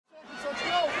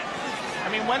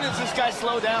mean, when does this guy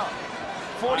slow down?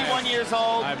 41 years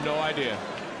old. I have no idea.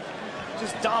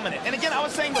 Just dominant. And again, I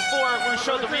was saying before when we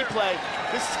showed the replay,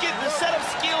 the set of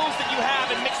skills that you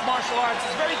have in mixed martial arts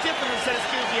is very different than the set of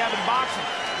skills you have in boxing.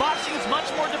 Boxing is much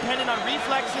more dependent on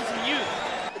reflexes and youth.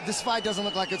 This fight doesn't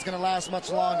look like it's going to last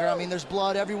much longer. I mean, there's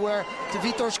blood everywhere. To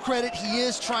Vitor's credit, he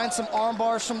is trying some arm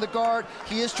bars from the guard.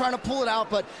 He is trying to pull it out,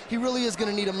 but he really is going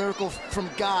to need a miracle from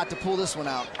God to pull this one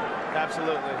out.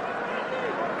 Absolutely.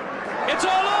 It's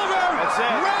all over! That's it.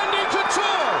 Randy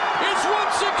Couture is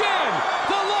once again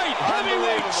the light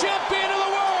heavyweight champion of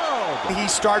the world! He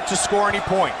starts to score any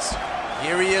points.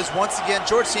 Here he is once again,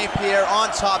 George St. Pierre on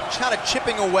top, kind of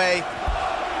chipping away.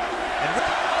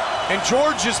 And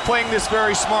George is playing this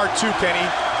very smart too, Kenny.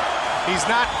 He's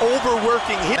not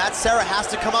overworking him. Matt Serra has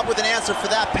to come up with an answer for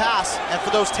that pass and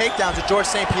for those takedowns of George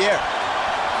St. Pierre.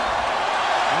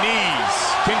 Knees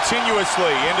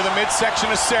continuously into the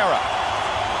midsection of Serra.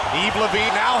 Yves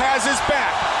Levine now has his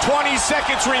back. 20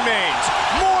 seconds remains.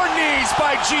 More knees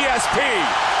by GSP.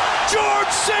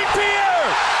 George St. Pierre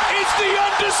is the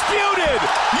undisputed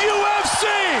UFC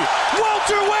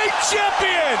welterweight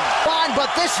champion. Fine,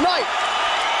 but this night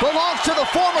belongs to the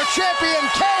former champion,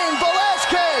 Cain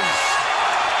Velasquez.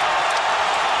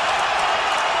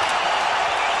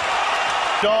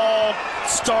 It all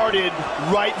started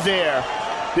right there.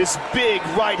 This big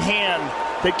right hand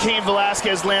that Cain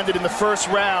Velasquez landed in the first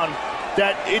round,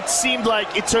 that it seemed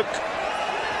like it took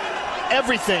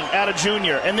everything out of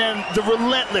Junior. And then the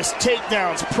relentless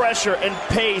takedowns, pressure, and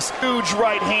pace. Huge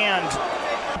right hand.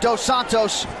 Dos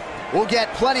Santos will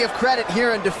get plenty of credit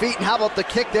here in defeat. And how about the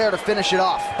kick there to finish it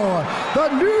off? The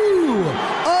new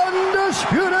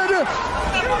undisputed.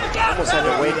 Almost had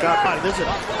to wake up. There's a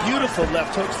beautiful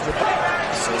left hook to the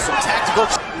back. So some tactical.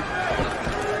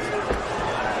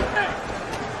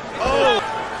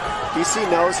 DC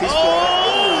knows he's Those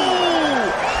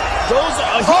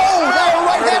are now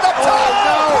right hand up top.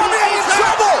 no. Cormier in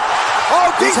trouble. Oh,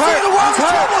 DC in the world in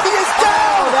trouble. He is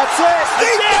down. That's it.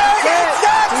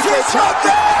 He's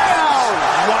down.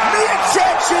 Wow.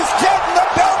 Miocic is getting the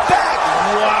belt back.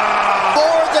 Wow.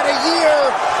 More than a year,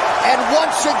 and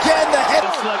once again the head.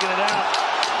 Slugging it out.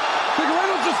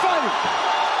 Figueiredo's just fighting.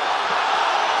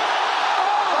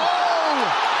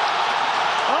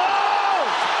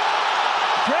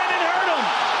 Brandon hurt him.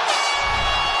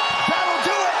 That'll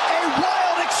do it. A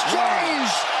wild exchange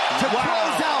to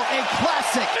close out a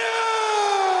classic.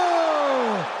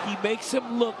 He makes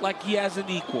him look like he has an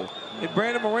equal. And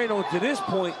Brandon Moreno, to this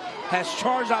point, has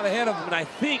charged out ahead of him, and I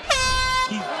think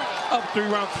he's up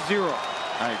 3-0.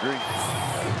 I agree.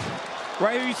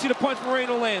 Right here, you see the punch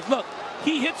Moreno lands. Look,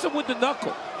 he hits him with the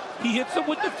knuckle. He hits him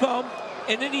with the thumb,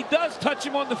 and then he does touch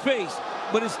him on the face,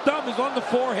 but his thumb is on the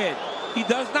forehead. He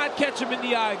does not catch him in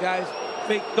the eye, guys.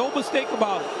 Make no mistake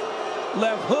about it.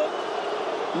 Left hook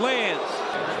lands.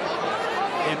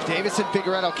 If Davison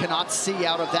Figueiredo cannot see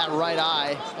out of that right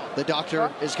eye, the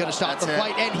doctor is going to stop the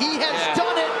fight, and he has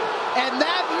done it, and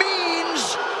that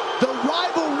means the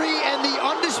rivalry and the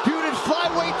undisputed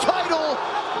flyweight title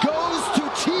goes to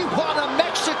Tijuana,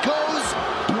 Mexico's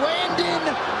Brandon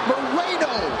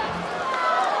Moreno.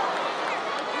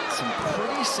 Some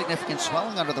pretty significant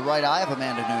swelling under the right eye of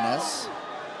Amanda Nunes.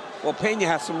 Well, Pena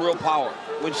has some real power.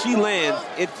 When she lands,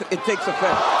 it takes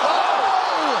effect.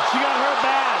 She got hurt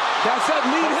bad. That's that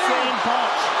lead hand.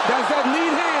 Punch. That's that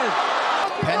lead hand.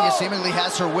 Pena seemingly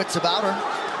has her wits about her.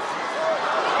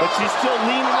 But she's still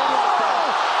leaning on.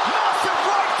 Massive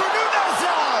right for Nunes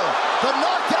now. The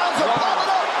knockdowns are piling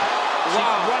up.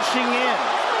 She's rushing in.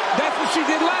 That's what she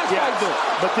did last fight, though.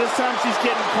 But this time she's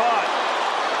getting caught.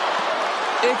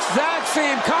 Exact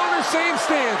same counter, same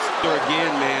stance. Again,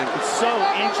 man. It's so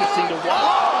interesting to watch.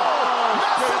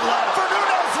 Massive right for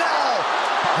Nunes now.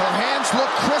 Her hands look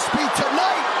crispy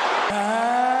tonight.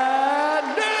 And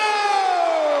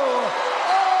now,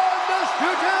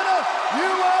 undisputed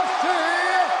UFC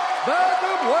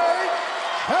bantamweight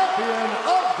champion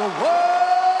of the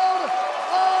world,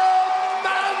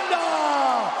 Amanda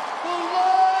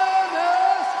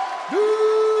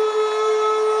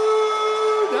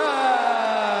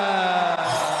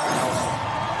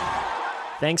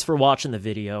Thanks for watching the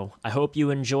video. I hope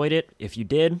you enjoyed it. If you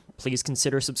did, please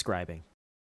consider subscribing.